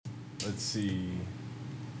Let's see.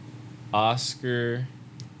 Oscar.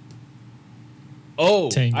 Oh,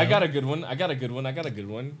 Tango. I got a good one.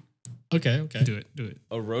 Okay. Do it.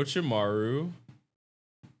 Orochimaru.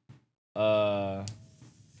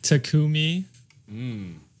 Takumi.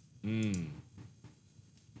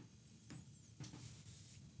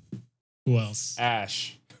 Who else?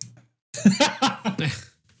 Ash.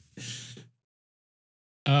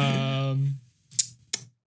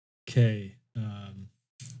 Okay.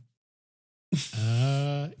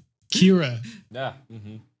 Kira. Yeah.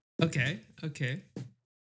 Okay.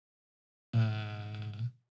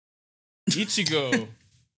 Ichigo.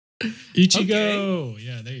 Ichigo.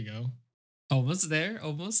 Yeah, there you go. Almost there.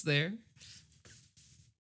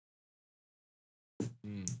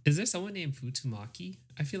 Is there someone named Futamaki?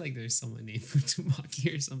 I feel like there's someone named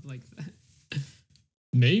Futamaki or something like that.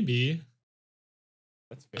 Maybe.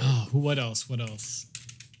 That's fair. Oh, what else?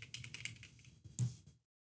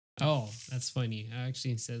 Oh, that's funny. I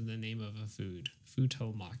actually said the name of a food.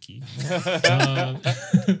 Futomaki.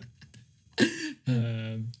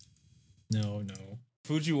 No.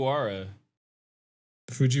 Fujiwara.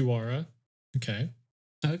 Okay.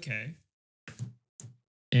 Okay.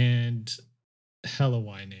 And hella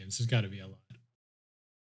Y names. There's got to be a lot.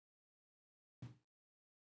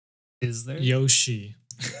 Is there? Yoshi.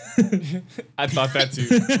 I thought that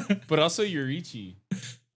too. But also Yurichi.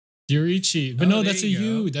 Yurichi. But Oh, no, there that's a you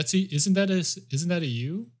U. go. That's a isn't that a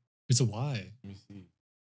U? It's a Y. Let me see.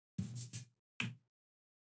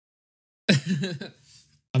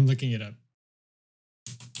 I'm looking it up.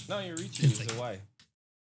 No, Yurichi It's is like- a Y.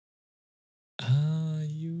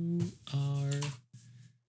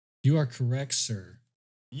 You are correct, sir.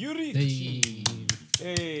 Yurichi.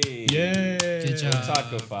 Hey. Yay. Good job.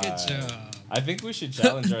 Taco Good five. job. I think we should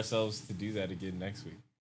challenge ourselves to do that again next week.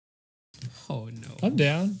 Oh no. I'm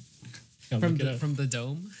down. I'll From look it up. from the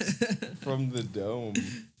dome. From the dome.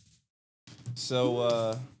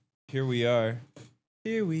 So here we are.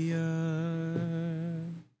 Here we are.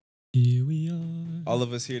 All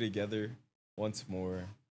of us here together once more.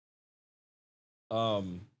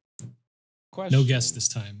 Question. No guest this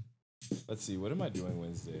time. Let's see. What am I doing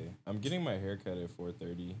Wednesday? I'm getting my haircut at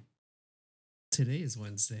 4:30 Today is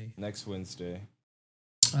Wednesday. next Wednesday.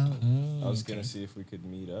 Oh. I was gonna see if we could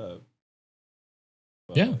meet up.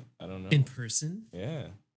 But Yeah. I don't know. In person? Yeah.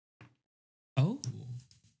 Oh.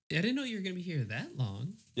 I didn't know you were gonna be here that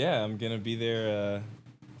long. Yeah, I'm gonna be there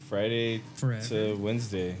Friday Forever. to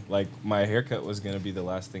Wednesday. Like my haircut was gonna be the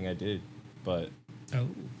last thing I did, but Oh.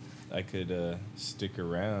 I could stick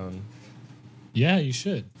around Yeah, you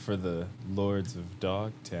should. for the Lords of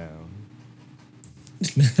Dogtown.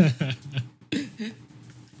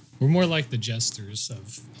 We're more like the jesters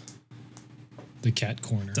of the cat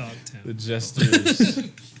corner. Dogtown. The jesters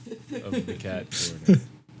of the cat corner.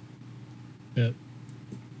 Yep.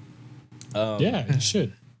 Yeah, you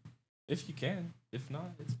should. If you can. If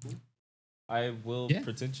not, it's cool. I will Yeah.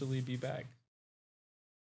 potentially be back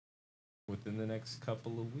within the next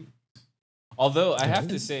couple of weeks. Although I have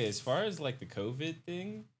to say, as far as like the COVID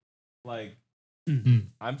thing, like Mhm.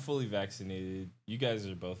 I'm fully vaccinated. You guys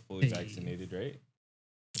are both fully Hey. vaccinated, right?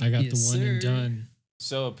 I got Yes, the one and sir. done.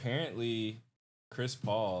 So apparently, Chris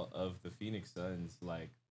Paul of the Phoenix Suns like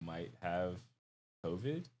might have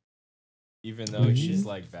COVID, even though he's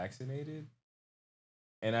like vaccinated.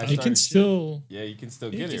 And I You can started- still yeah, you can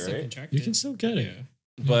still You get can it, still right? contract you it. can still get it.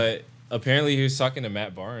 Yeah. But apparently, he was talking to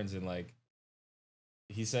Matt Barnes and like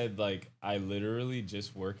he said like I literally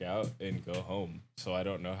just work out and go home, so I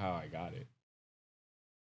don't know how I got it.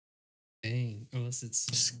 Dang. Unless it's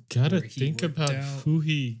Just gotta where he think worked about out. who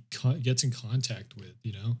he gets in contact with,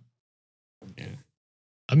 you know? Yeah.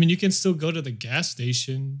 I mean, you can still go to the gas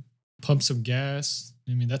station, pump some gas.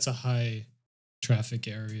 I mean, that's a high traffic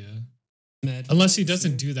area. Mad Unless he Max,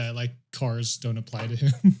 doesn't yeah. do that, like cars don't apply to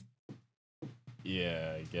him.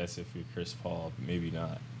 Yeah, I guess if you're Chris Paul, maybe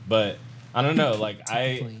not. But I don't know. Like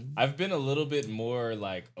Plane. I've been a little bit more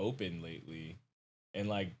like open lately, and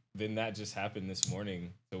like then that just happened this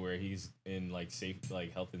morning to where he's in like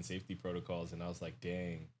health and safety protocols, and I was like,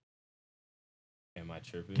 dang, am I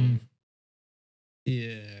tripping?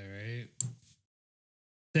 Yeah, right.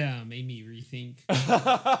 Yeah, made me rethink.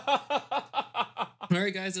 All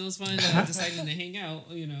right, guys, it was fun. Deciding to hang out,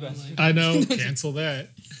 you know. Like. I know, cancel that.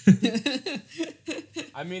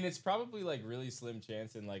 I mean, it's probably like really slim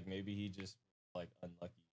chance, and like maybe he just like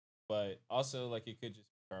unlucky, but also like it could just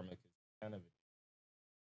be karma. 'Cause kind of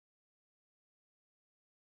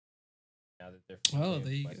now that they're Oh, finally in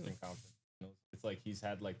there you Western go. Conference Finals, it's like he's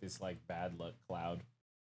had like this like bad luck cloud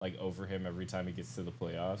like over him every time he gets to the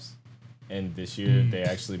playoffs. and this year they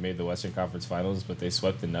actually made the Western Conference Finals, but they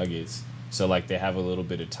swept the Nuggets. So like they have a little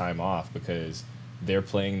bit of time off because they're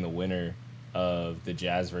playing the winner of the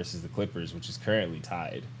Jazz versus the Clippers, which is currently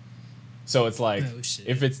tied. So it's like Oh, shit.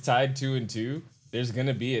 if it's tied 2-2, there's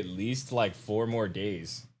gonna be at least like 4 more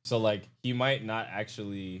days. So like he might not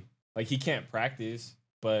actually like he can't practice,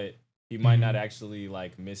 but he might not actually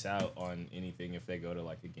like miss out on anything if they go to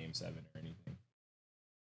like a game 7 or anything.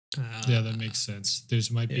 Yeah, that makes sense.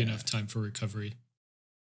 There's might be Yeah. enough time for recovery.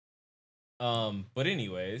 But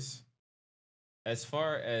anyways, as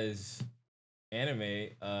far as anime,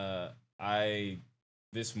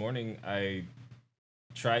 this morning I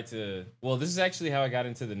tried to this is actually how I got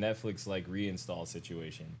into the Netflix like reinstall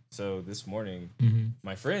situation. So this morning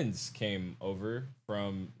my friends came over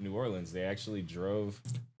from New Orleans. They actually drove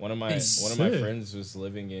one of my Sick. friends was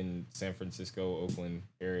living in San Francisco, Oakland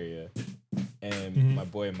area, and my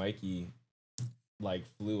boy Mikey like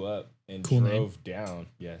flew up and Cool name. drove down.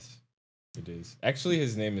 Yes, it is. Actually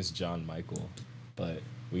his name is John Michael, but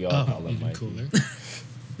we all call him even Mikey. cooler.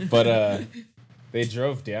 But they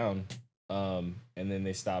drove down and then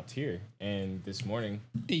they stopped here. And this morning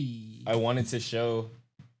I wanted to show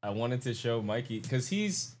Mikey because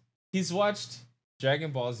he's watched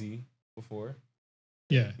Dragon Ball Z before.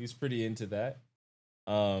 Yeah. He's pretty into that.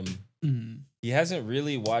 He hasn't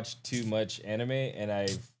really watched too much anime, and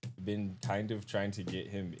I've been kind of trying to get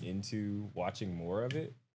him into watching more of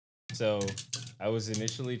it. So I was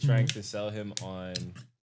initially trying to sell him on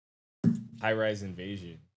High Rise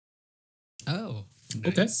Invasion. Oh,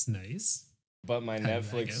 Okay. nice. But my How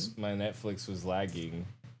did that Netflix was lagging.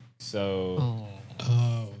 So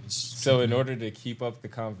Oh, so in order to keep up the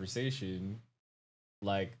conversation,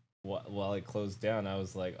 like while it closed down, I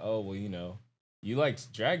was like, "Oh, well, you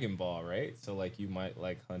liked Dragon Ball, right? So like you might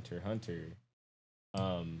like Hunter x Hunter."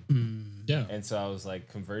 Yeah. And so I was like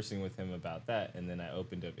conversing with him about that, and then I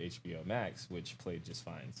opened up HBO Max, which played just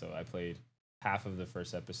fine. So I played half of the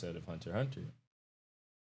first episode of Hunter x Hunter.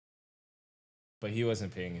 But he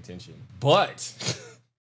wasn't paying attention. But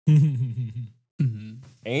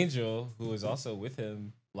Angel, who was also with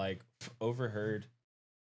him, like overheard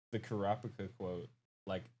the Kurapika quote,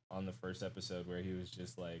 like on the first episode, where he was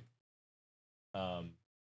just like,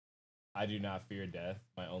 "I do not fear death.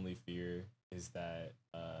 My only fear is that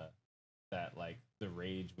that like the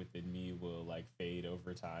rage within me will like fade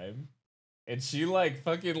over time." And she like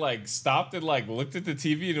fucking like stopped and like looked at the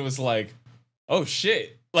TV and it was like, "Oh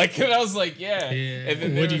shit!" Like, and I was like, "Yeah." And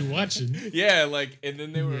then What are you watching? Yeah, like, and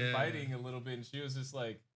then they were Yeah. fighting a little bit, and she was just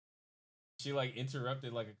like, she like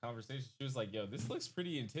interrupted like a conversation. She was like, "Yo, this looks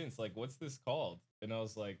pretty intense. Like, what's this called?" And I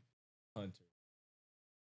was like, "Hunter."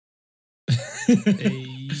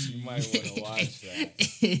 You might want to watch that.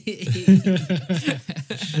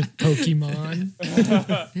 Pokemon.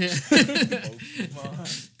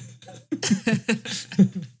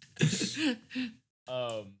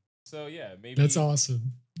 Pokemon. So yeah, maybe That's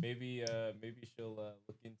awesome. Maybe she'll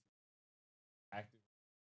look into active,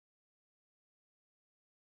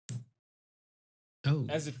 oh,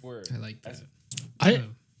 as it were. I like that. I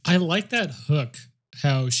I like that hook.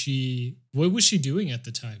 How what was she doing at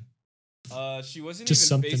the time? She wasn't Just even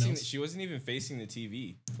something facing. else. She wasn't even facing the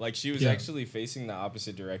TV. Like she was Yeah. actually facing the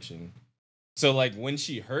opposite direction. So like when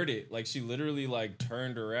she heard it, like she literally like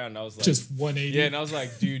turned around. I was like, Just 180. yeah, and I was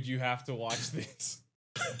like, dude, you have to watch this.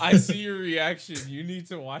 I see your reaction. You need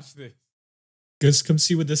to watch this. Just come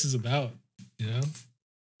see what this is about. You know?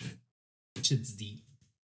 Shit's deep.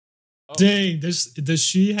 Oh, Dang, does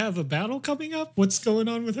she have a battle coming up? What's going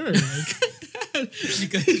on with her? Like,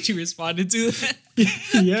 Because she responded to that.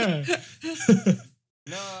 yeah.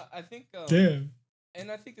 no, I think. Damn.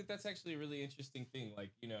 And I think that that's actually a really interesting thing. Like,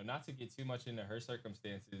 not to get too much into her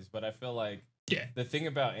circumstances, but I feel like Yeah. the thing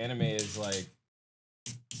about anime is like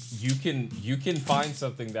you can find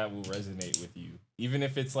something that will resonate with you, even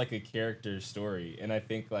if it's like a character story. And I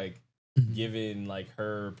think like given like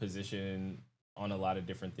her position on a lot of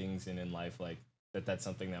different things and in life, like that's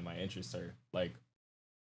something that might interest her. Like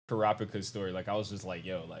Kurapika's story, like I was just like,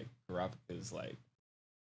 yo, like Kurapika's like,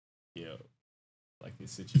 yo, like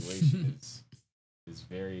his situation is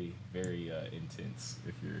very, very intense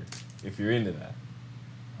if you're into that.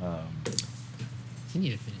 You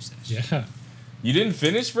need to finish that shit. Yeah. You didn't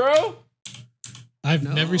finish, bro? I've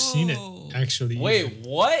never seen it, No. actually. Wait,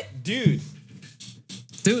 what? Dude.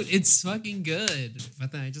 Dude, it's fucking good.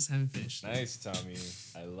 But then I just haven't finished. Nice, Tommy.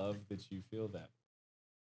 I love that you feel that.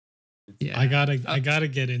 Yeah. I gotta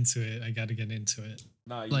get into it.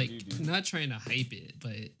 Nah, you Like, do. not trying to hype it,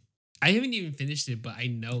 but I haven't even finished it, but I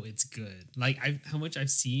know it's good. Like how much I've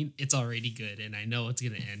seen, it's already good, and I know it's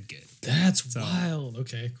gonna end good. That's So- wild.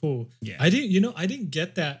 Okay, cool. Yeah. I didn't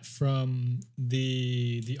get that from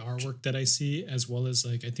the artwork that I see, as well as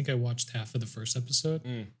like I think I watched half of the first episode.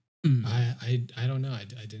 Mm. Mm. I don't know. I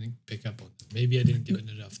didn't pick up on it. Maybe I didn't give it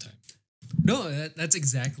enough time. No, that's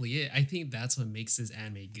exactly it. I think that's what makes this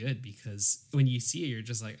anime good because when you see it, you're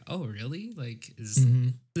just like, oh, really? Like,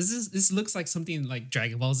 Mhm. this looks like something like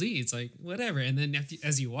Dragon Ball Z. It's like whatever. And then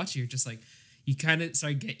as you watch it, you're just like, you kind of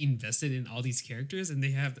start get invested in all these characters, and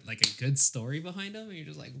they have like a good story behind them, and you're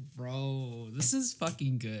just like, bro, this is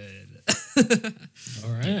fucking good.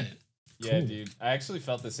 All right. Yeah, Cool. dude. I actually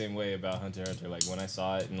felt the same way about Hunter x Hunter. Like when I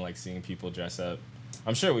saw it and like seeing people dress up.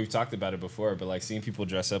 I'm sure we've talked about it before, but like seeing people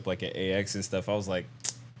dress up like at AX and stuff, I was like,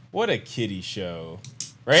 what a kiddie show.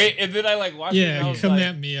 Right? And then I like watched it and I Yeah, was come like,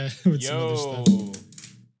 at me with some other yo, stuff.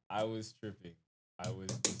 I was tripping. I was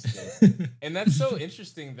insane. And that's so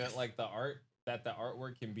interesting that like the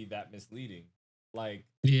artwork can be that misleading. Like,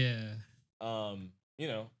 Yeah. you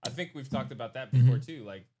know, I think we've talked about that before too.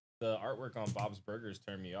 Like the artwork on Bob's Burgers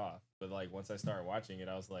turned me off, but like once I started watching it,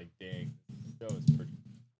 I was like, dang, this show is pretty.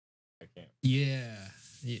 I can't. Yeah.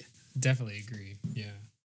 Yeah. Definitely agree. Yeah.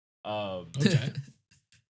 Okay.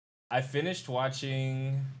 I finished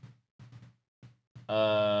watching.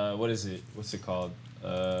 What is it? What's it called?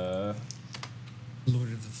 Lord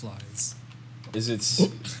of the Flies. Is it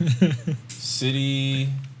City?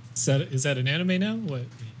 Is that an anime now?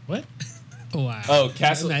 What? Oh wow. Oh,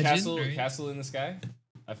 Castle, Imagine, Castle, right? Castle in the Sky.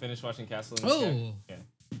 I finished watching Castle in the Sky. Oh.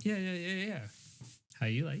 Yeah. Yeah. How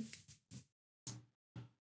you like?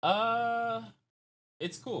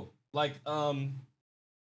 It's cool. Like,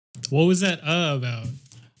 What was that about?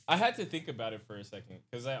 I had to think about it for a second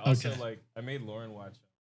because I also Okay. I made Lauren watch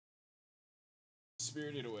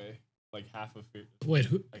Spirited Away, like half of it, Wait,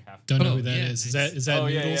 who? like half. Don't know Oh, who that yeah, is. Is nice. that Oh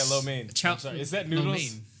yeah, Noodles? Lo Mein. Chow- I'm sorry. Is that Lo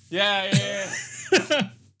Noodles? Mein. Yeah.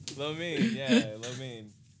 Lo Mein, yeah, Lo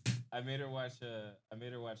Mein. I made her watch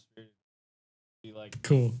Spirited. She like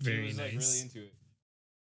Cool. she Very was like nice. really into it.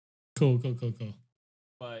 Cool.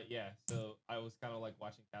 But yeah, so I was kind of like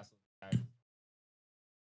watching Castle in the Sky.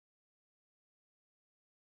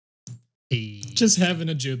 Hey. Just having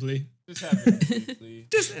a Ghibli. Just having a Ghibli.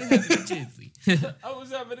 Just having a Ghibli. I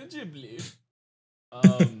was having a Ghibli.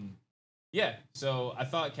 Yeah, so I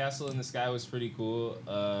thought Castle in the Sky was pretty cool.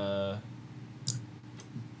 Yeah.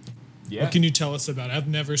 What can you tell us about it? I've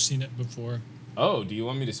never seen it before. Oh, do you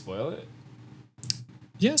want me to spoil it?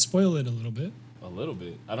 Yeah, spoil it a little bit. A little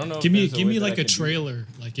bit. I don't know. Give if me there's way like that I a can do it. trailer,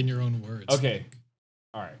 like in your own words. Okay.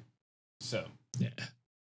 All right. So Yeah.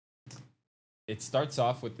 it starts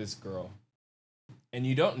off with this girl, and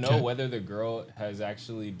you don't know Okay. whether the girl has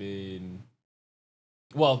actually been.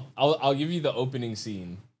 Well, I'll give you the opening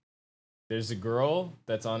scene. There's a girl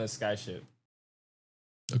that's on a skyship.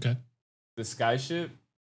 Okay. The skyship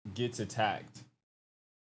gets attacked,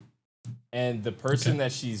 and the person Okay.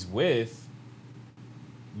 that she's with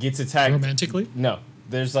gets attacked. Romantically? No,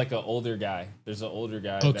 there's like an older guy. There's an older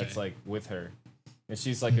guy Okay. that's like with her, and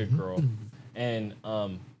she's like a Mhm. girl, and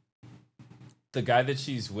the guy that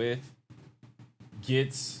she's with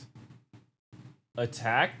gets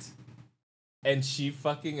attacked, and she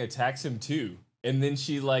fucking attacks him too, and then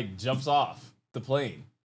she like jumps off the plane,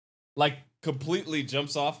 like completely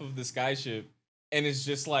jumps off of the skyship, and is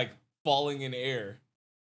just like falling in air,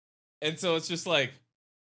 and so it's just like.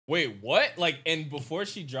 Wait, what? Like, and before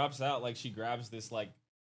she drops out, like she grabs this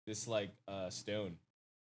stone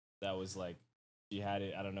that was like she had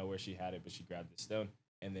it. I don't know where she had it, but she grabbed the stone,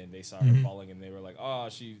 and then they saw her Mhm. falling, and they were like, "Oh,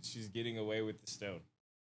 she's getting away with the stone."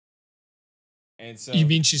 And so You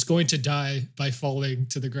mean she's going to die by falling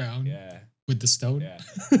to the ground yeah, with the stone? yeah,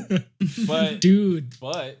 but Dude.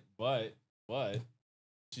 but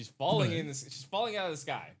she's falling But- she's falling out of the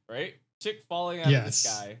sky, right? Chick falling out of the Yes.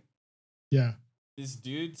 sky. Yeah. This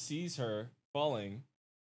dude sees her falling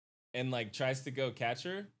and like tries to go catch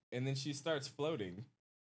her, and then she starts floating,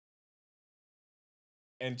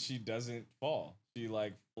 and she doesn't fall. She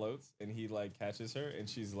like floats, and he like catches her, and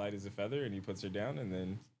she's light as a feather, and he puts her down, and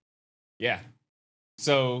then yeah.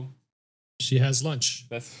 So She has lunch.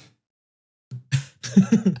 that's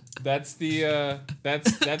that's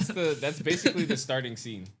basically the starting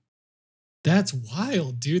scene. That's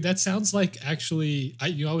wild, dude. That sounds like actually I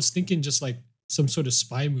was thinking just like some sort of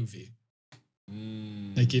spy movie.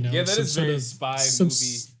 Like, you know, yeah, that some is sort very of- spy some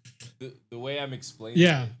movie. The way I'm explaining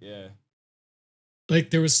Yeah. it, yeah. Like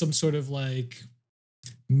there was some sort of like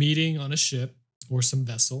meeting on a ship or some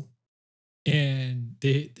vessel, and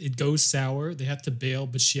it goes sour. They have to bail,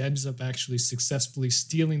 but she ends up actually successfully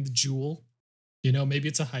stealing the jewel You know, maybe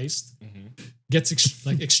it's a heist.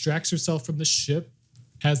 Mm-hmm. Extracts herself from the ship,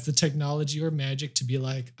 has the technology or magic to be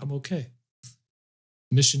like, I'm okay.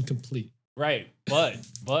 Mission complete. Right, but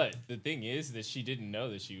the thing is that she didn't know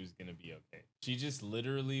that she was gonna be okay. She just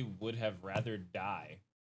literally would have rather die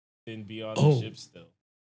than be on the ship still.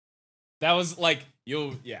 That was like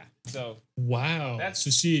yeah. So wow. So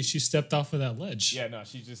she stepped off of that ledge. Yeah, no,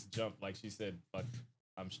 she just jumped. Like she said, "Fuck,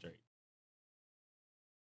 I'm straight."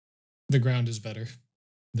 The ground is better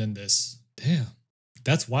than this. Damn,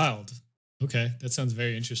 that's wild. Okay, that sounds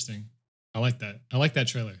very interesting. I like that. I like that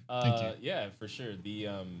trailer. Thank you. Yeah, for sure.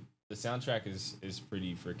 The soundtrack is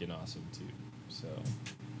pretty freaking awesome too. So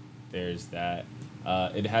there's that.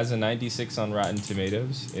 It has a 96 on Rotten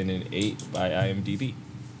Tomatoes and an 8 by IMDb.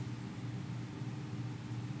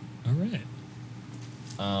 All right.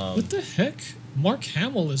 What the heck? Mark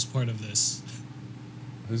Hamill is part of this.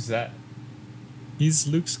 Who's that? He's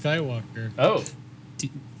Luke Skywalker. Oh,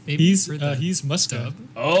 he's Muska.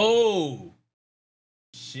 Oh,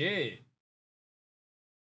 shit.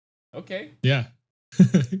 Okay. Yeah.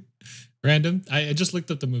 Random. I just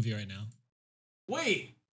looked up the movie right now.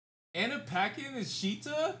 Wait, Anna Paquin is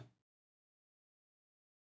Sheeta?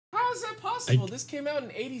 How is that possible? This came out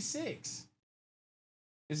in '86.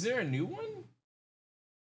 Is there a new one?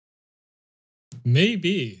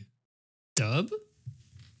 Maybe. Dub?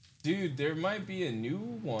 Dude, there might be a new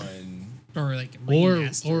one. Or like or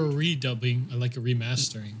redubbing, like a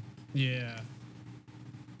remastering. Yeah.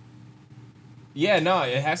 Yeah, no,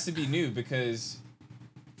 it has to be new because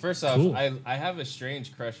first off, Cool. I have a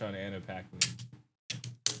strange crush on Anna Paquin.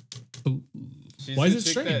 Why is it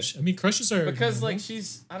strange? I mean, crushes are because like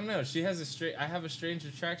I don't know, she has I have a strange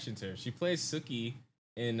attraction to her. She plays Suki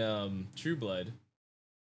in True Blood,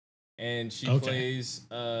 and she plays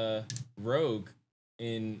Rogue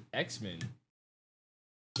in X-Men.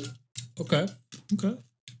 Okay.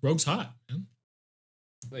 Rogue's hot, man.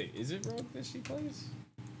 Wait, is it Rogue that she plays?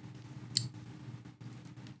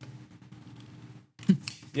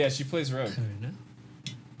 Yeah, she plays Rogue. I don't know.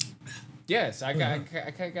 Yes, I kind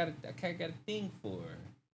of got a thing for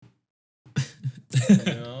her. You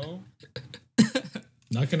know?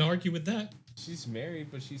 Not gonna argue with that. She's married,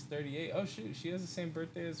 but she's 38. Oh shoot, she has the same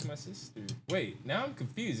birthday as my sister. Wait, now I'm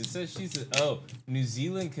confused. It says she's a New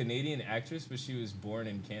Zealand Canadian actress, but she was born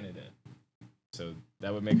in Canada. So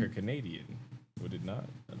that would make her Canadian, would it not?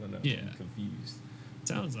 I don't know. Yeah. I'm confused.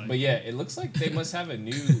 Sounds like. But yeah, it looks like they must have a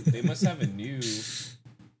new.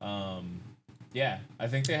 Yeah, I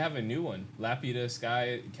think they have a new one. Lapida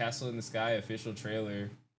Sky Castle in the Sky official trailer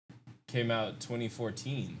came out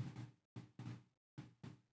 2014.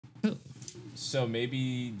 Oh. So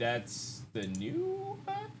maybe that's the new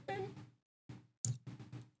one?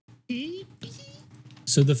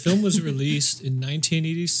 So the film was released in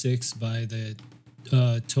 1986 by the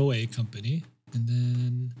Toei Company, and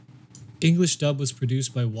then English dub was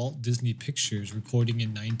produced by Walt Disney Pictures, recording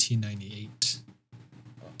in 1998.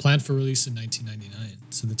 Planned for release in 1999,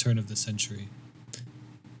 so the turn of the century.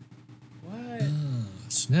 What?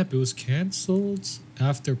 Snap, it was canceled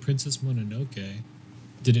after Princess Mononoke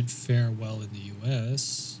didn't fare well in the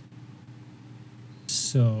US.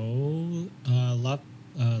 So,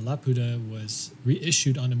 Laputa was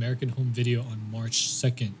reissued on American Home Video on March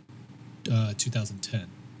 2nd, 2010.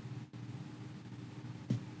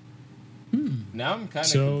 Now I'm kind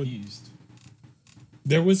of confused.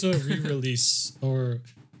 There was a re-release or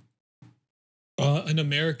an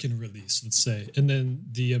American release, let's say, and then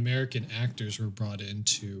the American actors were brought in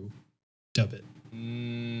to dub it,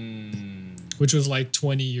 which was like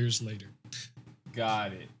 20 years later.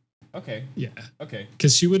 Got it. Okay. Yeah. Okay.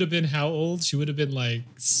 Because she would have been how old? She would have been like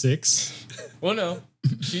 6. Well, no,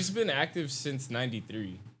 she's been active since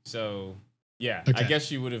 '93. So yeah, Okay. I guess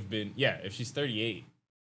she would have been. Yeah, if she's 38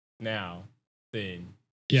 now, then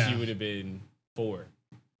Yeah. she would have been 4.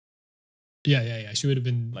 Yeah. She would have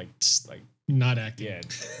been Like not acting. yeah.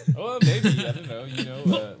 Well, maybe I don't know. You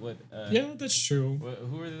know what? Yeah, that's true.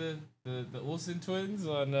 Who are the Olsen twins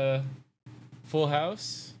on Full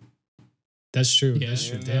House? That's true. Yeah. That's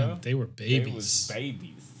true. You Damn, know? they were They babies. was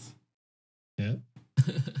babies. Yeah.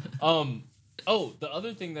 Oh, the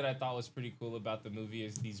other thing that I thought was pretty cool about the movie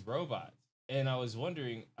is these robots. And I was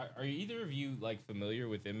wondering, are either of you like familiar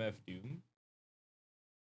with MF Doom?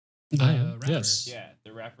 I am. Rapper. Yes. Yeah,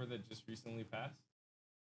 the rapper that just recently passed.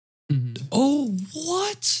 Mhm. Oh,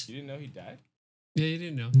 what? You didn't know he died? Yeah, you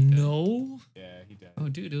didn't know. No. Yeah, he died. Oh,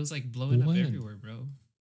 dude, it was like blowing up When? everywhere, bro.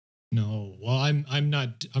 No. Well, I'm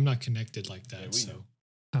not connected like that. Yeah, we so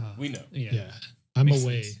know. We know. Yeah. yeah, I'm Makes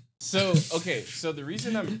away. sense. So okay, so the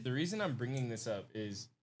reason I'm bringing this up is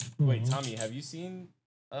wait, Aw. Tommy, have you seen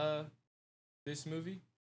this movie?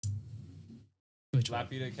 Which one?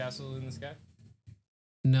 Laputa Castle in the Sky?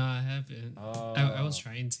 No, I haven't. I was Oh.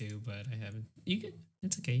 trying to, but I haven't. You could.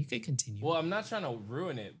 It's okay. You could continue. Well, I'm not trying to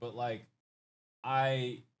ruin it, but like,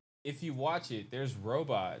 if you watch it, there's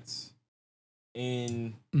robots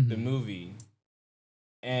in the Mhm. movie,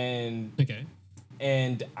 and Okay.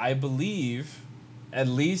 I believe at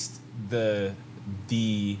least the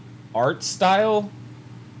art style,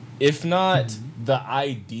 if not the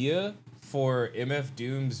idea for MF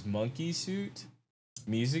Doom's monkey suit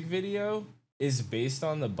music video, is based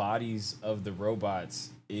on the bodies of the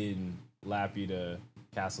robots in Laputa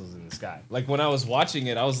Castles in the Sky. Like when I was watching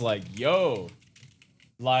it, I was like, yo,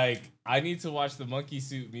 like I need to watch the monkey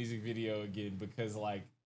suit music video again because like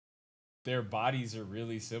their bodies are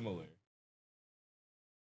really similar.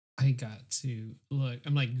 I got to look.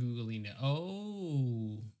 I'm like googling it.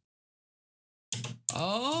 Oh,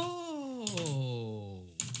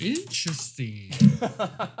 interesting.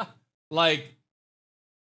 Like,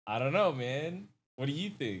 I don't know, man. What do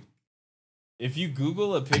you think? If you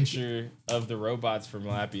Google a picture of the robots from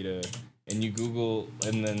Laputa and you Google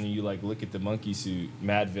and then you like look at the monkey suit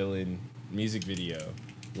Mad Villain music video,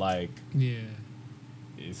 like Yeah,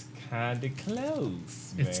 it's kind of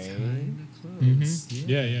close, it's man. kind of Mhm. close.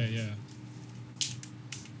 Yeah.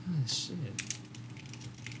 Oh shit.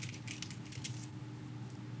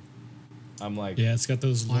 I'm like, Yeah, it's got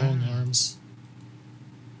those long Wow. arms.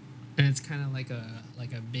 And it's kind of like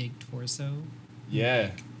a big torso.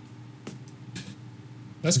 yeah.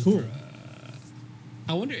 That's cool.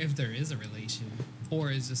 I wonder if there is a relation,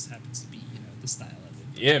 or it just happens to be the style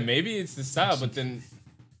of it. Yeah, maybe it's the style, but then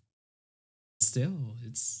Still,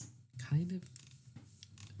 it's kind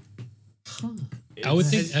of. Huh. I would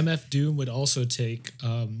it's- think MF Doom would also take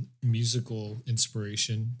musical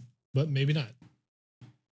inspiration, but maybe not.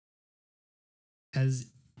 Has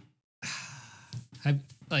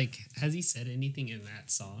has he said anything in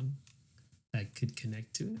that song that could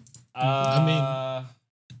connect to it? let me I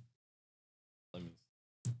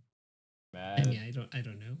Mad mean, I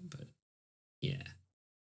don't know, but yeah,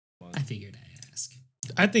 Monkey. I figured I'd ask.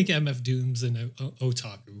 I think MF Doom's an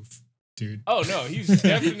otaku, dude. Oh no, he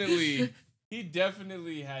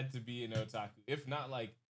definitely had to be an otaku. If not,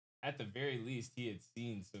 like at the very least, he had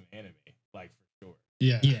seen some anime, like for sure.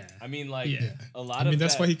 Yeah. Yeah, I mean, like Yeah. a lot I mean, of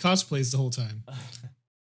that's that, why he cosplays the whole time.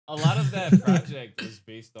 a lot of that project was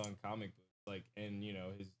based on comic books, like and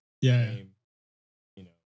his Yeah. name,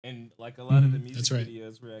 and like a lot of the Mhm, music that's right.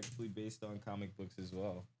 videos were actually based on comic books as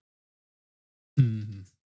well. Mhm.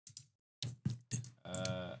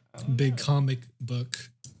 I don't Big know. comic book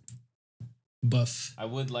buff. I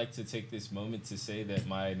would like to take this moment to say that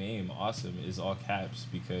my name, Awesome, is all caps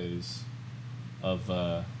because of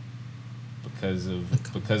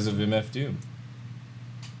MF Doom.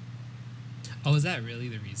 Oh, is that really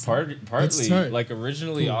the reason? Partly, start. like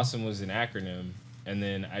originally, Cool. Awesome was an acronym, and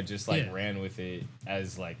then I just like Yeah. ran with it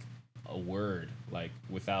as like a word, like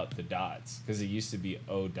without the dots, because it used to be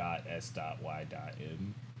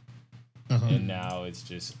O.S.Y.M, Uh-huh. and now it's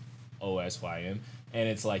just OSYM, and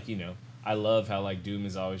it's like I love how like Doom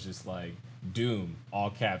is always just like Doom,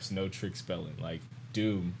 all caps, no trick spelling, like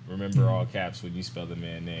Doom. Remember all caps when you spell the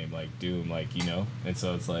man name, like Doom, like and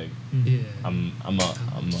so it's like. Yeah. I'm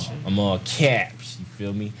all caps, you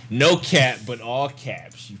feel me? No cap, but all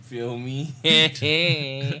caps, you feel me?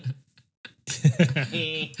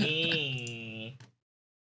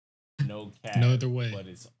 No cap, No other way. but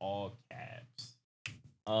it's all caps.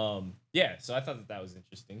 Yeah, so I thought that was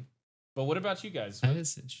interesting. But what about you guys? That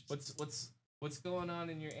is interesting. What's going on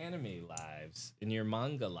in your anime lives, in your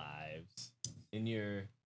manga lives, in your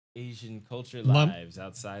Asian culture Mom- lives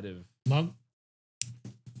outside of Mom.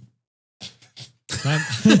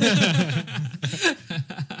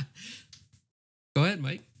 Go ahead,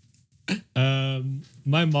 Mike.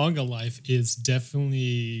 My manga life is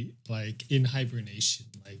definitely like in hibernation,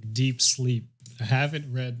 like deep sleep. I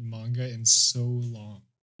haven't read manga in so long.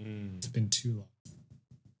 It's been too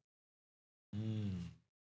long.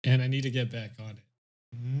 And I need to get back on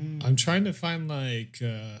it. I'm trying to find like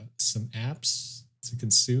some apps to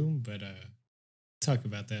consume, but talk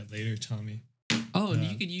about that later, Tommy. Oh, and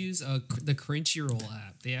you could use the Crunchyroll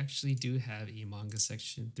app. They actually do have a manga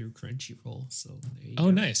section through Crunchyroll. So there you Oh,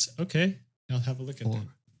 go. nice. Okay, I'll have a look at Or, that.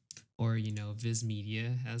 or Viz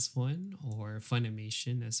Media has one, or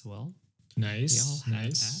Funimation as well. They all Nice, have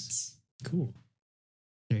nice, apps. cool.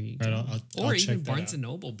 There you Right, go. I'll Or check even that Barnes out. and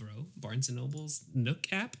Noble, bro. Barnes and Noble's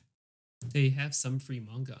Nook app. They have some free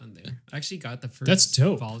manga on there. I actually got the first That's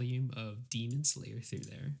dope. volume of Demon Slayer through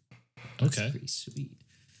there. That's Okay. pretty sweet.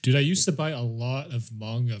 Dude, I used to buy a lot of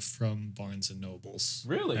manga from Barnes and Nobles.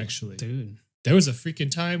 Really? Actually. Dude. there was a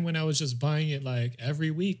freaking time when I was just buying it like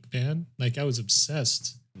every week, man. Like I was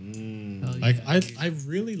obsessed. Oh, Like yeah, dude. I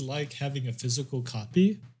really like having a physical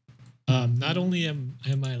copy. Not only am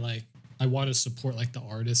I like I want to support like the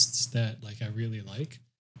artists that like I really like,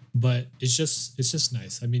 but it's just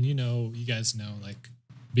nice. I mean, you know, you guys know like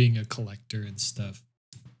being a collector and stuff.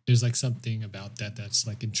 There's like something about that that's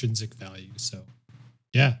like intrinsic value. So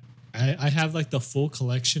yeah, I have like the full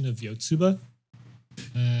collection of Yotsuba.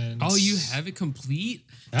 And Oh, you have it complete?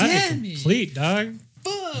 I have Damn it it. complete, dog.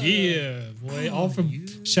 Fuck. Yeah, boy. Oh, All from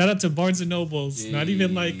you- shout out to Barnes and Nobles. Not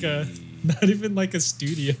even like a not even like a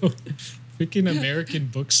studio. Freaking American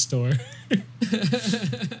bookstore.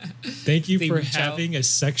 Thank you They for reach out. having a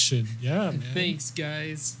section. Yeah, man. Thanks,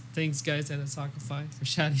 guys. Thanks, guys, at Atakafy for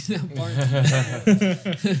shouting out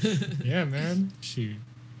Barnes. Yeah, man. Shoot.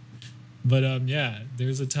 But yeah,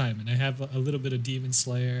 there's a time, and I have a little bit of Demon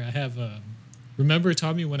Slayer. I have remember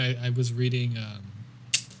Tommy when I was reading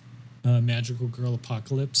Magical Girl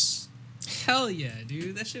Apocalypse. Hell yeah,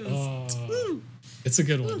 dude. That shit was. Oh, Woo. it's a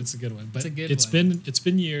good one. It's a good one. But It's a good it's one.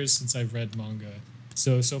 been years since I've read manga.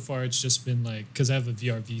 So far it's just been like because I have a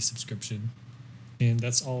VRV subscription, and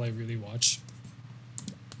that's all I really watch.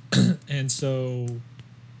 And so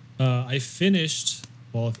I finished.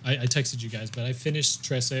 Well, I texted you guys, but I finished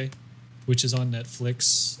Trese, which is on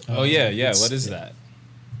Netflix. Oh yeah. It's- What is that?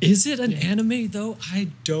 Is it an anime though? I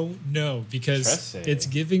don't know because Trese. it's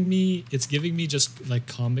giving me just like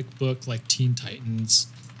comic book like Teen Titans,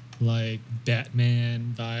 like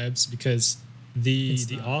Batman vibes because the It's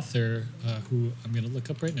not. author who I'm gonna look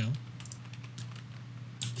up right now.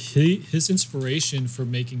 His inspiration for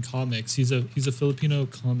making comics. He's a Filipino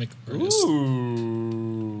comic artist.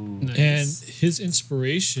 Ooh. Nice. And his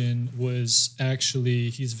inspiration was actually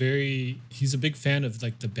he's a big fan of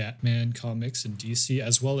like the Batman comics in DC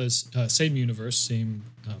as well as same universe, same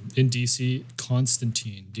in DC,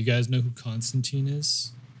 Constantine. Do you guys know who Constantine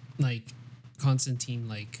is? Like Constantine,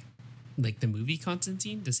 like the movie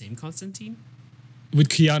Constantine, the same Constantine. With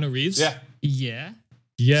Keanu Reeves? Yeah. Yeah.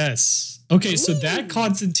 Yes. Okay, so that Ooh.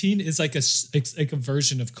 Constantine is like it's like a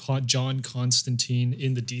version of John Constantine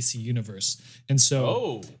in the DC universe. And so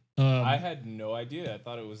Oh. I had no idea. I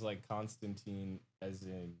thought it was like Constantine as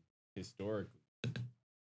in historic.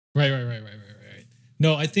 Right.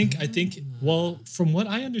 No, I think well, Ah. from what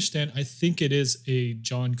I understand, I think it is a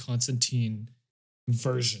John Constantine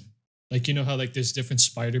version. Like you know how like there's different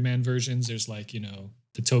Spider-Man versions. There's like, you know,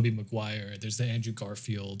 the Tobey Maguire, there's the Andrew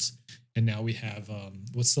Garfields, and now we have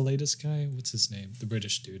what's the latest guy? What's his name? The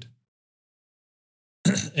British dude.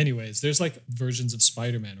 Anyways, there's like versions of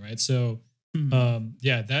Spider-Man, right? So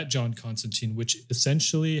yeah, that John Constantine, which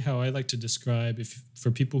essentially how I like to describe if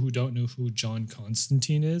for people who don't know who John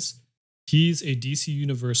Constantine is, he's a DC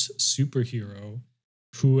Universe superhero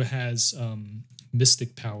who has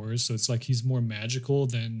mystic powers. So it's like he's more magical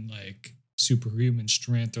than like superhuman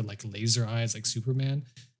strength or like laser eyes like Superman.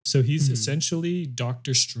 So he's essentially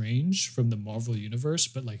Doctor Strange from the Marvel Universe,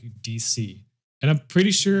 but like DC. And I'm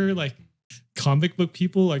pretty sure like comic book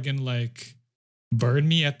people are gonna like burn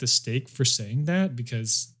me at the stake for saying that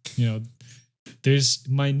because you know there's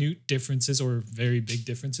minute differences or very big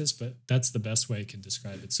differences, but that's the best way I can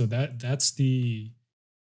describe it. So that's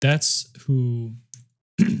who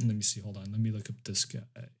let me see, hold on, let me look up this guy.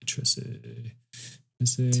 Trese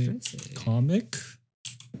comic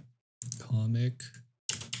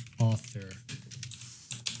author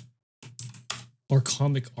or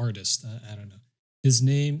comic artist. I don't know. His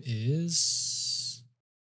name is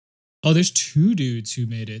there's two dudes who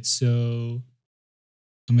made it. So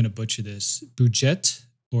I'm gonna butcher this. Bujete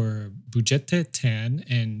Tan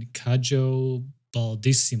and Kajo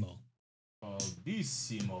Baldissimo.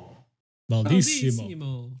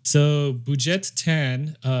 Baldissimo. So Bujet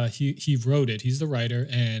Tan, he wrote it. He's the writer,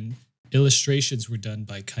 and illustrations were done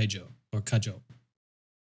by Kajo.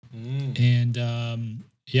 And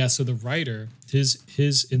yeah, so the writer,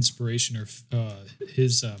 his inspiration or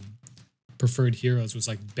his preferred heroes was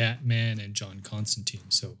like Batman and John Constantine.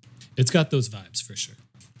 So it's got those vibes for sure.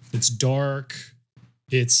 It's dark.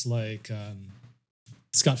 It's like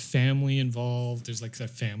it's got family involved. There's like that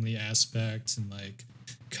family aspect and like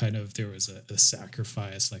kind of there was a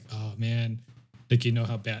sacrifice. Like, oh man, like you know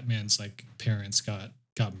how Batman's like parents got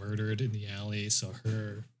murdered in the alley. So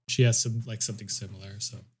she has something similar.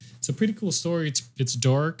 So it's a pretty cool story. It's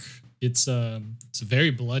dark. It's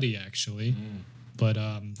very bloody actually. But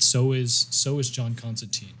so is John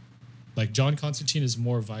Constantine. Like John Constantine is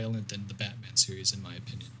more violent than the Batman series in my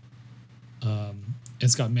opinion.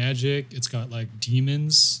 It's got magic. It's got like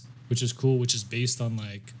demons, which is cool. Which is based on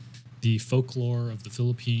like the folklore of the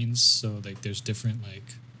Philippines. So like there's different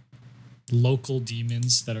like local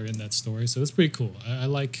demons that are in that story. So it's pretty cool. I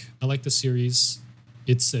like the series.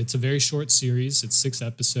 It's a very short series. It's 6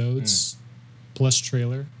 episodes plus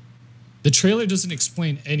trailer. The trailer doesn't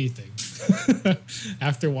explain anything.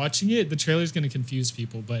 After watching it, the trailer is going to confuse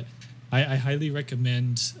people, but I highly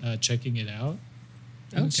recommend checking it out.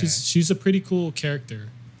 Okay. She's a pretty cool character,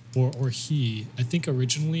 or he. I think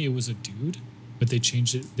originally it was a dude, but they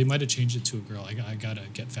changed it. They might have changed it to a girl. I gotta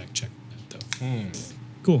get fact checked on that though.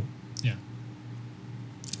 Cool. Yeah.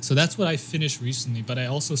 So that's what I finished recently, but I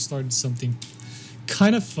also started something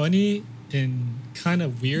kind of funny and kind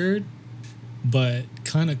of weird, but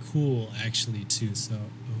kind of cool actually too. So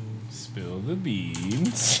Spill the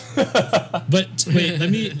beans. but wait, let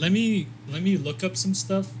me look up some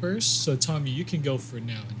stuff first. So Tommy, you can go for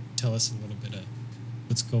now and tell us a little bit of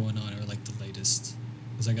what's going on, or like the latest,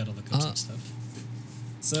 because I gotta look up some stuff.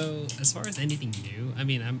 So as far as anything new, I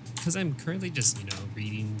mean, I'm currently just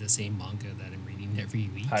reading the same manga that I'm reading every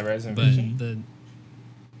week. High Rise but Invasion?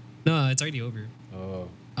 No, it's already over. Oh.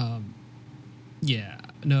 Yeah,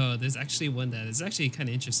 no, there's actually one that is actually kind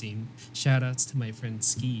of interesting. Shout outs to my friend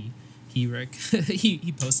Ski. He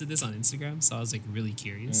he posted this on Instagram, so I was like really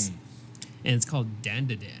curious. And it's called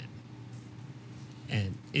Dandadan.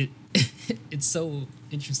 And it's so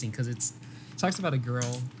interesting because it talks about a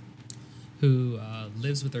girl who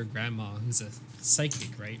lives with her grandma, who's a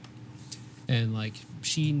psychic, right? And like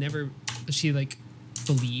she like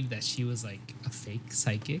believed that she was like a fake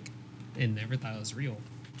psychic and never thought it was real.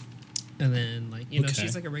 And then like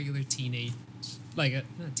she's like a regular teenage, like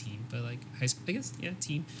not teen, but like high school, I guess, yeah,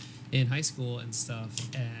 teen in high school and stuff.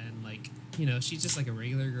 And like she's just like a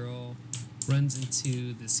regular girl, runs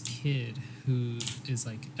into this kid who is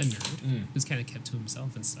like a nerd, who's kind of kept to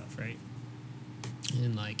himself and stuff, right?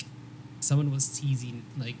 And like someone was teasing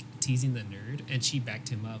the nerd, and she backed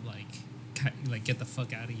him up, like get the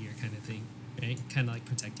fuck out of here kind of thing, right? Kind of like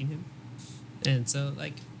protecting him. And so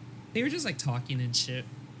like they were just like talking and shit,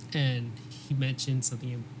 and he mentioned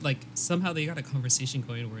something like somehow they got a conversation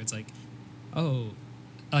going where it's like, oh,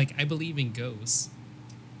 like I believe in ghosts,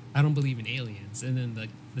 I don't believe in aliens. And then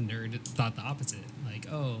the nerd thought the opposite, like,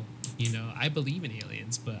 oh, I believe in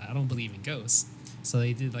aliens, but I don't believe in ghosts. So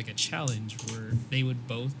they did like a challenge where they would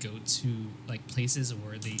both go to like places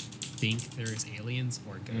where they think there's aliens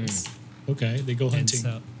or ghosts. Okay, they go hunting.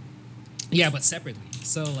 And so, yeah, but separately.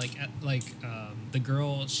 So the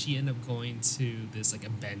girl, she ended up going to this like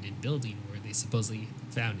abandoned building where they supposedly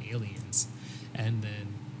found aliens, and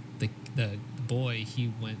then the boy,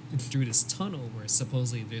 he went through this tunnel where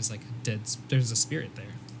supposedly there's like there's a spirit there.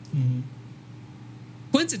 Mm-hmm.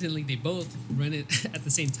 Coincidentally, they both run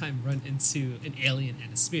into an alien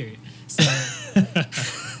and a spirit. So,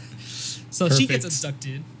 so she gets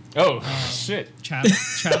abducted. Oh shit! Trapped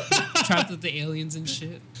with the aliens and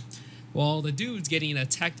shit. While the dude's getting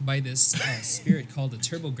attacked by this spirit called the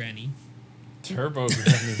Turbo Granny. Turbo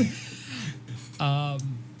Granny.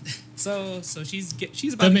 So she's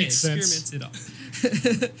about to get experimented on.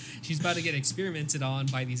 She's about to get experimented on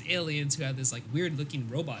by these aliens who have this like weird looking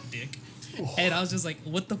robot dick. And I was just like,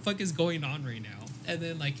 what the fuck is going on right now? And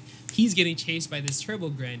then like he's getting chased by this Turbo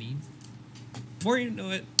Granny. Before you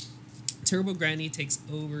know it, Turbo Granny takes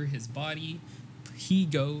over his body. He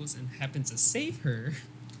goes and happens to save her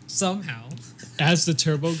somehow. As the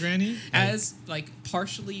Turbo Granny? As like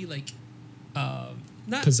partially like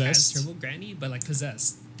not possessed? as Turbo Granny, but like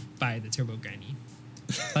possessed by the Turbo Granny.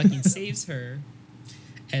 Fucking saves her.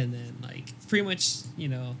 And then like pretty much,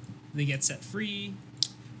 they get set free.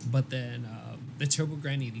 But then the Turbo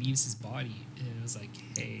Granny leaves his body, and it was like,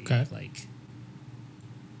 hey, like,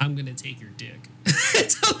 I'm gonna take your dick.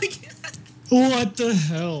 So, like, what the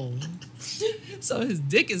hell? So his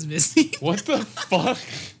dick is missing. What the fuck?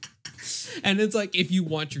 And it's like, if you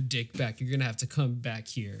want your dick back, you're gonna have to come back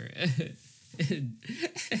here.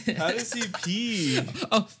 How does he pee?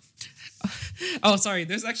 Oh, sorry.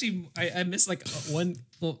 There's actually I missed like one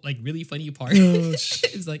like really funny part.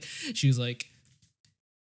 It was like she was like.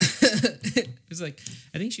 It was like,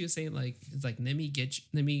 I think she was saying like, it's like, let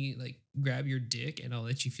me like grab your dick and I'll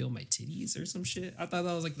let you feel my titties or some shit. I thought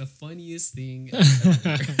that was like the funniest thing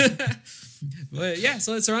ever. But yeah,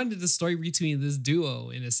 so it surrounded the story between this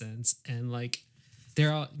duo in a sense, and like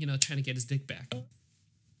they're all trying to get his dick back.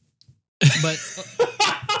 But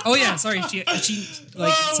oh yeah, sorry, she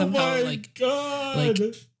like somehow like God.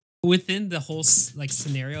 like within the whole like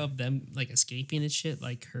scenario of them like escaping and shit,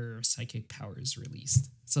 like her psychic power is released,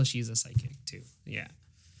 so she's a psychic too. Yeah.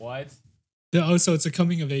 What? Oh, so it's a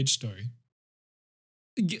coming of age story.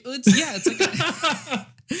 It's like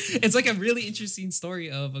It's like a really interesting story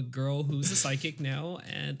of a girl who's a psychic now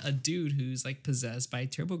and a dude who's like possessed by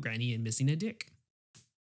Turbo Granny and missing a dick.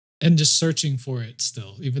 And just searching for it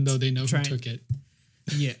still, even though they know Trying- who took it.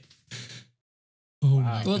 Yeah. Oh Wow.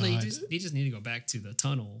 my Well, god. they just need to go back to the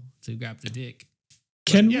tunnel to grab the dick.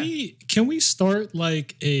 Can yeah. we start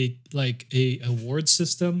like a award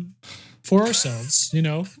system for ourselves, you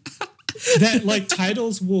know? That like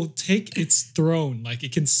titles will take its throne, like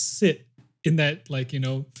it can sit in that like, you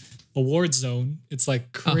know, award zone. It's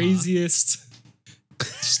like craziest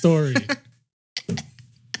story.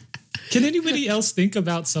 Can anybody else think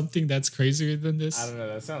about something that's crazier than this? I don't know.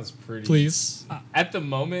 That sounds pretty. Please. At the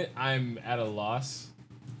moment, I'm at a loss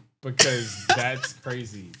because that's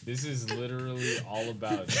crazy. This is literally all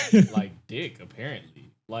about like dick,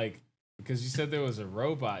 apparently. Like because you said there was a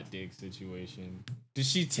robot dick situation. Did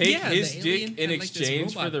she take Yeah, his the dick alien in had, like, this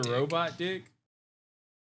exchange for robot the dick. robot dick?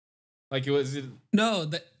 Like it was. No,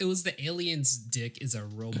 it was the alien's dick is a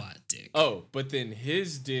robot dick. Oh, but then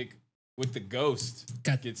his dick with the ghost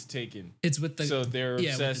Got- gets taken. It's with the So they're with the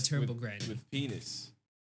obsessed Turbo Granny. with penis.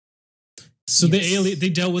 So Yes. they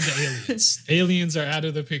dealt with the aliens. Aliens are out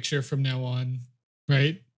of the picture from now on,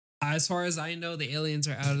 right? As far as I know, the aliens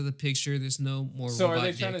are out of the picture. There's no more So are robot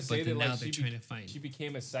they trying dick, to say but then that, like, now they're she trying to find. She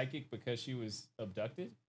became a psychic because she was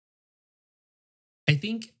abducted? I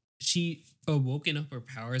think she awoken up her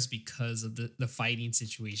powers because of the fighting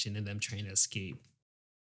situation and them trying to escape.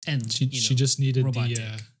 And She you know, she just needed robot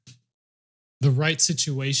the right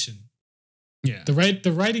situation, yeah. the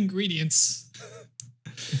right ingredients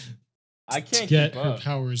I to can't get keep her up.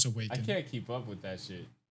 powers I awakened. can't keep up with that shit.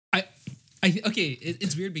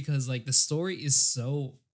 It's weird because like the story is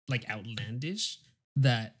so like outlandish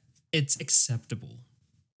that it's acceptable.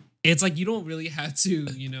 It's like you don't really have to,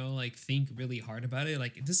 you know, like think really hard about it.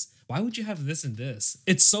 Like this, why would you have this and this?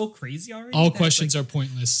 It's so crazy already. All that it's questions like, are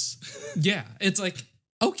pointless. yeah, it's like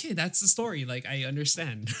okay, that's the story. Like I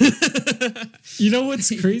understand. You know what's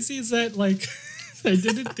crazy is that like I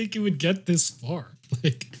didn't think it would get this far.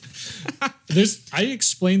 Like I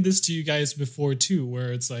explained this to you guys before too,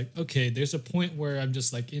 where it's like, okay, there's a point where I'm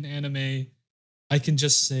just like in anime, I can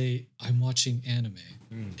just say I'm watching anime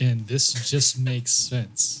and this just makes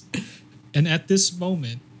sense. And at this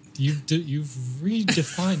moment, you've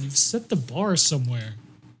redefined, you've set the bar somewhere.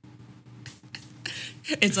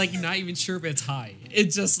 It's like you're not even sure if it's high.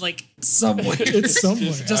 It's just like somewhere. It's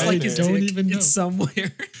somewhere. just I like his don't dick, even know. It's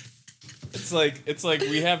somewhere. It's like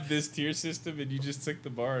we have this tier system and you just took the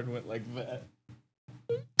bar and went like that.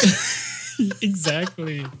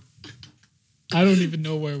 Exactly. I don't even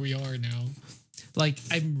know where we are now. Like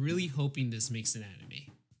I'm really hoping this makes an anime.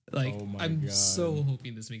 Like Oh my I'm God. so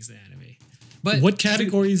hoping this makes an anime. But What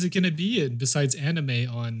category is it going to be in besides anime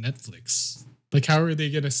on Netflix? Like, how are they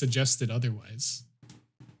going to suggest it otherwise?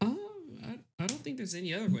 I don't think there's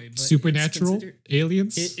any other way. But Supernatural?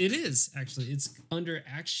 Aliens? It is actually. It's under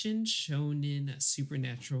action, shonen,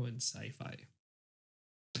 supernatural, and sci-fi.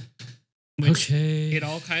 Which Okay. it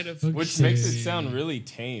all kind of. Okay. Which makes it sound really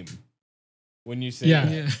tame when you say Yeah.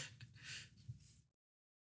 that. Yeah.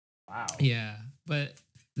 Wow. Yeah. But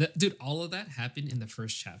dude, all of that happened in the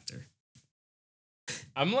first chapter.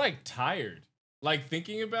 I'm like tired. Like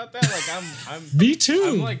thinking about that, like I'm Me too.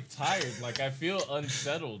 I'm like tired. Like I feel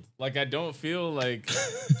unsettled. Like I don't feel like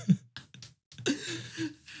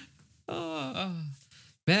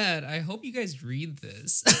Man, I hope you guys read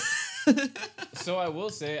this. so I will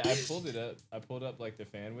say I pulled it up. I pulled up like the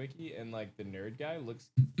fan wiki and like the nerd guy looks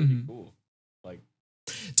pretty Mhm. cool. Like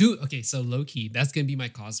Dude, okay, so low key, that's gonna be my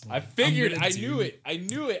cosplay. I figured I knew it. I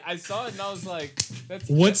knew it. I saw it and I was like,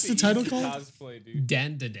 What's that's the an title easy called? Cosplay, dude.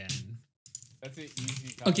 Dan da Dan. That's an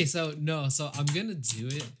easy cosplay. Okay, so I'm gonna do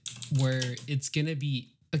it where it's gonna be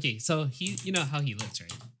okay. So you know how he looks,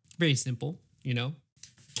 right? Very simple, you know.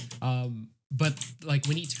 But like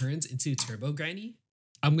when he turns into Turbo Granny,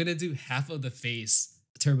 I'm gonna do half of the face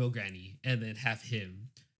Turbo Granny and then half him.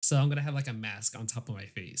 So I'm gonna have like a mask on top of my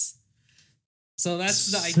face. So that's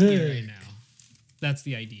the idea right Sick. now. That's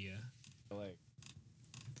the idea. Like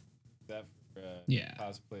that for, Yeah.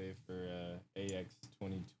 cosplay for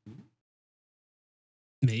AX22.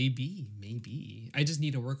 Maybe. I just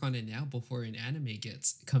need to work on it now before an anime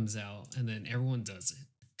comes out, and then everyone does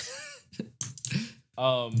it.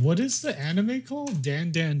 What is the anime called?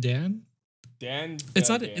 Dan Dan Dan? Dan. It's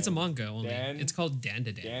da not. Dan. It's a manga only. Dan- It's called Dan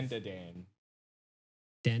da Dan. Dan da Dan.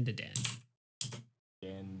 Dan da Dan.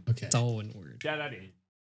 Dan. Okay. It's all one word. Da da Dan.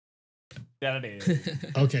 Da da Dan.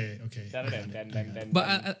 Okay. Da da Dan. Dan Dan Dan.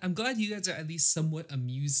 But I'm glad you guys are at least somewhat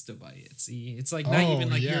amused by it. See, it's like not even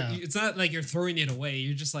like yeah. it's not like you're throwing it away.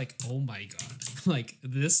 You're just like, oh my god, like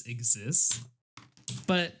this exists.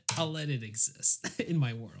 but I'll let it exist in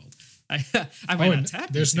my world. I might not tap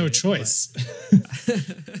there's into no it, choice.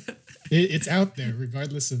 but- It's out there,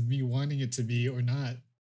 regardless of me wanting it to be or not.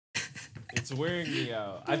 It's wearing me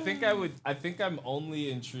out. I think I'm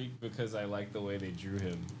only intrigued because I like the way they drew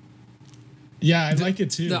him. Yeah, I like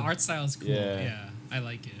it too. The art style is cool. Yeah. Yeah, I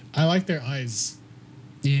like it. I like their eyes.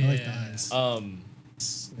 Yeah, I like the eyes.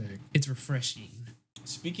 Sick. it's refreshing.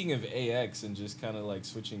 Speaking of AX and just kind of like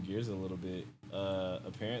switching gears a little bit,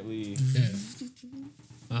 apparently Yeah.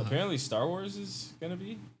 apparently Star Wars is gonna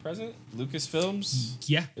be present. Lucasfilms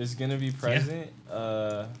Yeah, is gonna be present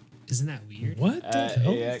isn't that weird? What the at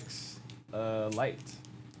hell? AX Light.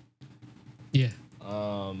 Yeah,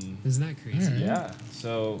 Um, isn't that crazy? Alright. yeah.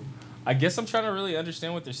 So I guess I'm trying to really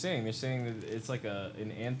understand what they're saying. They're saying that it's like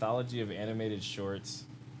an anthology of animated shorts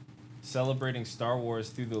celebrating Star Wars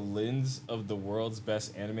through the lens of the world's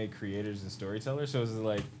best anime creators and storytellers. So is it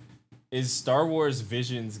like, is Star Wars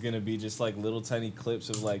Visions gonna be just like little tiny clips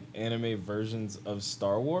of like anime versions of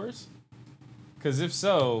Star Wars? Because if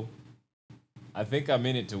so, I think I'm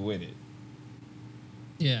in it to win it.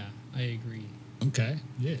 Yeah, I agree. Okay.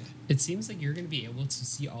 Yeah. It seems like you're gonna be able to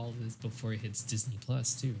see all of this before it hits Disney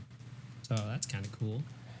Plus too. So that's kind of cool.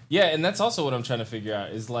 Yeah, and that's also what I'm trying to figure out.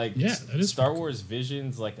 Is like Yeah, that is Star pretty cool. Wars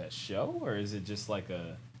Visions like a show, or is it just like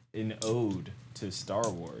an ode to Star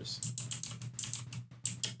Wars?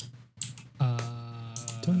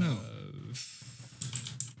 Don't know.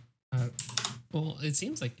 Well, it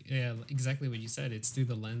seems like exactly what you said. It's through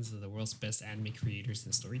the lens of the world's best anime creators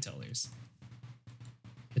and storytellers.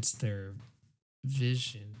 It's their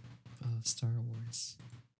vision of Star Wars,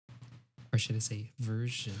 or should I say,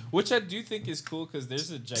 version? Which I do think is cool because there's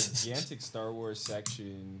a gigantic Star Wars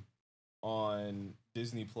section on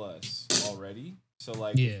Disney Plus already. So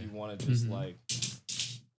like, Yeah. if you want to just Mhm. like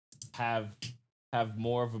have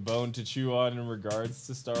more of a bone to chew on in regards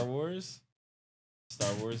to Star Wars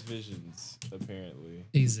Visions apparently.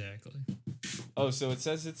 Exactly. Oh, so it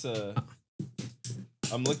says it's a.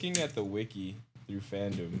 I'm looking at the wiki through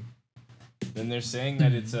fandom. Then they're saying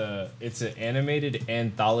that it's an animated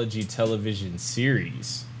anthology television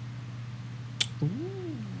series.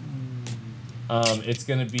 It's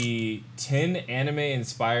gonna be 10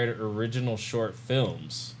 anime-inspired original short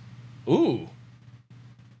films. Ooh.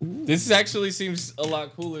 This actually seems a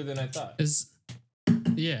lot cooler than I thought.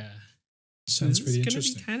 Yeah. Sounds This pretty is gonna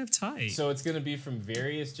interesting. be kind of tight. So it's gonna be from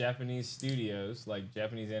various Japanese studios, like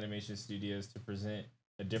Japanese animation studios, to present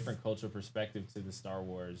a different cultural perspective to the Star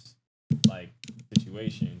Wars like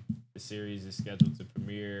situation. The series is scheduled to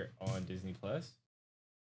premiere on Disney Plus.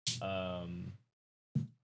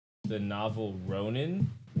 The novel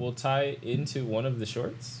Ronin will tie into one of the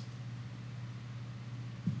shorts.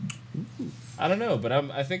 I don't know, but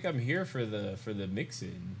I think I'm here for the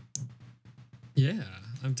mix-in. Yeah,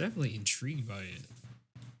 I'm definitely intrigued by it.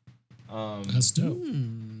 That's dope.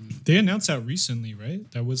 They announced that recently, right?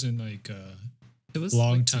 That wasn't like a It was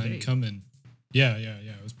long like time today. coming. Yeah.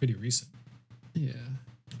 It was pretty recent.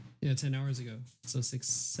 Yeah, 10 hours ago. So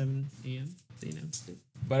 7 a.m. they announced it.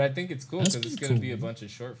 But I think it's cool That's because it's pretty gonna be cool, a man. bunch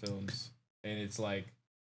of short films, and it's like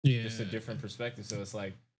Yeah. just a different perspective. So it's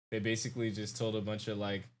like they basically just told a bunch of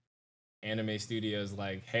like anime studios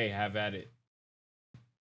like, "Hey, have at it."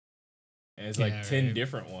 And it's like Yeah, 10 right.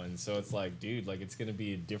 different ones. So it's like, dude, like it's gonna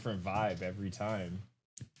be a different vibe every time.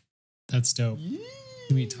 That's dope.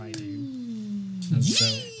 It'll be tight, dude. That's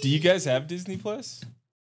dope. Do you guys have Disney Plus?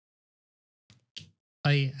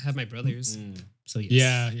 I have my brothers, so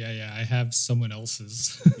yes. Yeah. I have someone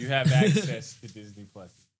else's. You have access to Disney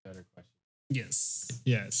Plus. Better question. Yes.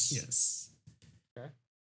 Yes.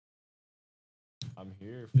 I'm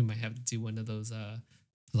here. We might have to do one of those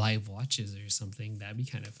live watches or something. That'd be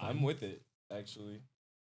kind of fun. I'm with it, actually.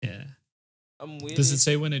 Yeah. I'm with Does it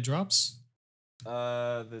say when it drops?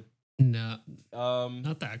 the No, not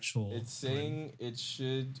not the actual. It's saying it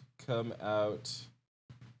should come out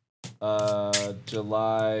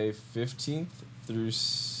July 15th through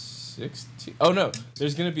 16th. Oh no,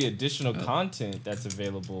 there's going to be additional content that's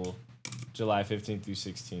available July 15th through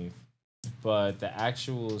 16th. But the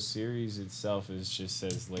actual series itself just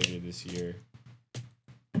says later this year.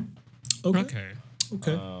 Okay.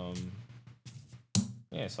 Okay.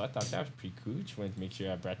 Yeah, so I thought that was pretty cool. Just wanted to make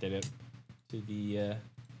sure I brought that up to the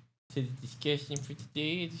discussion for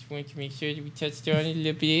today. I just wanted to make sure that we touched on it a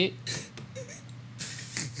little bit.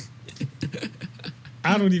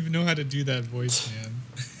 I don't even know how to do that voice,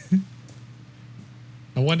 man.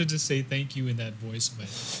 I wanted to say thank you in that voice, but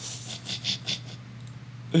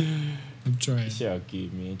I'm trying. It's all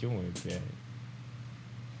good, man. Don't worry about it.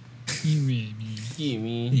 Me. Yeah,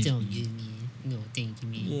 man. Don't give me no thank you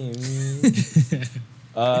me. Yeah, man.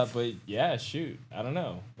 But yeah, shoot. I don't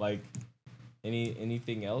know. Like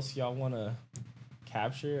anything else y'all want to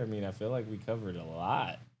capture? I mean, I feel like we covered a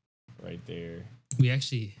lot right there. We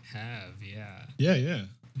actually have, yeah. Yeah.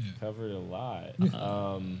 Covered a lot.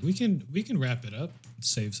 We can wrap it up.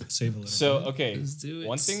 Save a little. So bit. okay, Let's do it.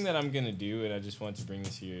 one thing that I'm gonna do, and I just want to bring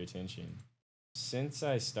this to your attention, since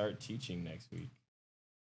I start teaching next week,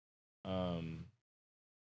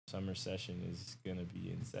 summer session is gonna be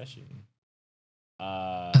in session.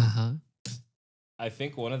 Uh-huh. I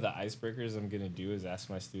think one of the icebreakers I'm gonna do is ask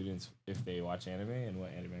my students if they watch anime and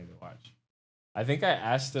what anime they watch. I think I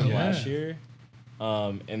asked them last year,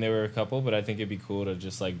 and there were a couple, but I think it'd be cool to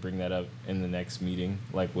just like bring that up in the next meeting,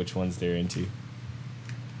 like which ones they're into.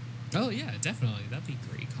 Oh yeah, definitely. That'd be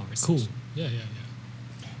great Cool. conversation. Yeah.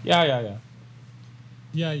 Yeah.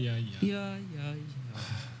 Yeah.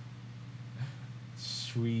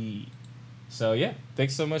 Sweet. So yeah,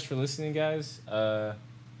 thanks so much for listening, guys.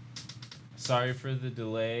 Sorry for the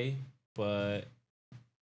delay, but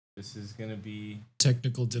this is gonna be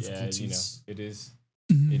Technical yeah, difficulties. it is.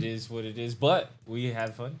 Mm-hmm. It is what it is, but we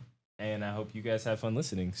had fun, and I hope you guys have fun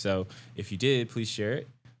listening. So if you did, please share it,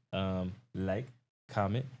 like,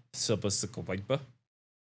 comment, subscribe,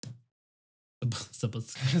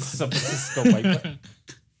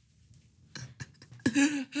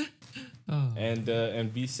 Oh.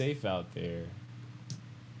 and be safe out there.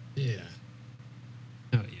 Yeah.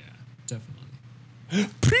 Oh yeah, definitely.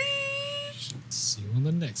 See you on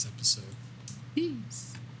the next episode.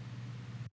 Peace.